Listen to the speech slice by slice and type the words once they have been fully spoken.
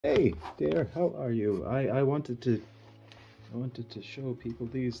Hey dear, how are you? I wanted to show people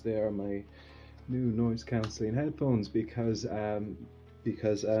these. They are my new noise cancelling headphones because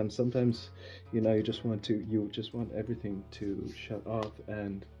sometimes you just want everything to shut off,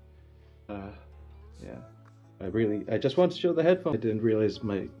 and uh yeah, I just want to show the headphones. I didn't realize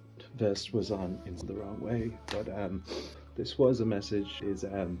my vest was on in the wrong way, but this was a message.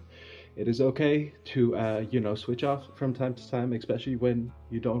 It is okay to switch off from time to time, especially when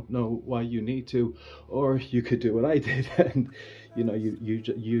you don't know why you need to. Or you could do what I did and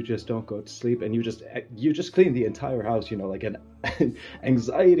you just don't go to sleep, and you just clean the entire house, like an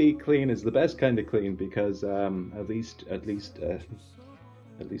anxiety clean is the best kind of clean, because at least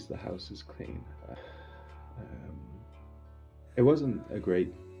the house is clean. Um, it wasn't a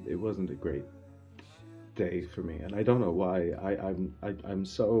great day for me, and I don't know why. I'm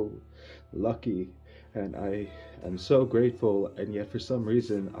so lucky, and I am so grateful, and yet for some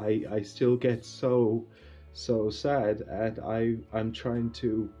reason I still get so sad, and I'm trying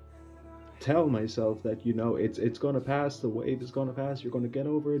to tell myself that it's going to pass, the wave is going to pass, you're going to get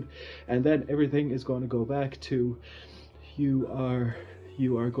over it, and then everything is going to go back to you are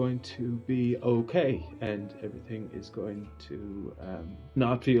going to be okay, and everything is going to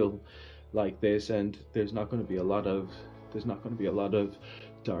not feel like this, and there's not going to be a lot of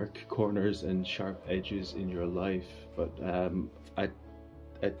dark corners and sharp edges in your life. But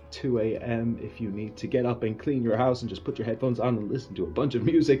at 2 a.m., if you need to get up and clean your house and just put your headphones on and listen to a bunch of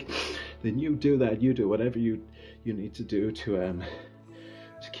music, then you do that. You do whatever you need to do to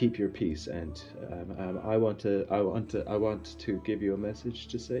keep your peace. And I want to give you a message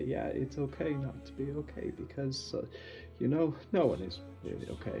to say, yeah, it's okay not to be okay, because no one is really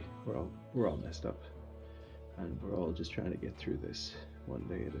okay. We're all messed up, and we're all just trying to get through this one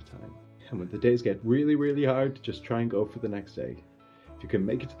day at a time. And when the days get really, really hard, just try and go for the next day. If you can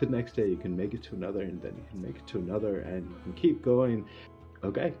make it to the next day, you can make it to another, and then you can make it to another, and you can keep going.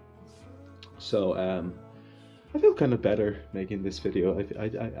 Okay, so I feel kind of better making this video. I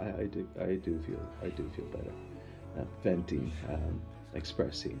do feel better, venting,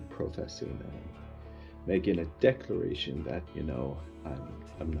 expressing, professing, making a declaration that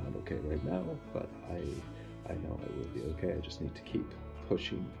I'm not okay right now, but I know I will be okay. I just need to keep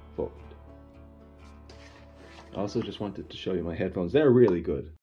pushing forward. I also just wanted to show you my headphones. They're really good.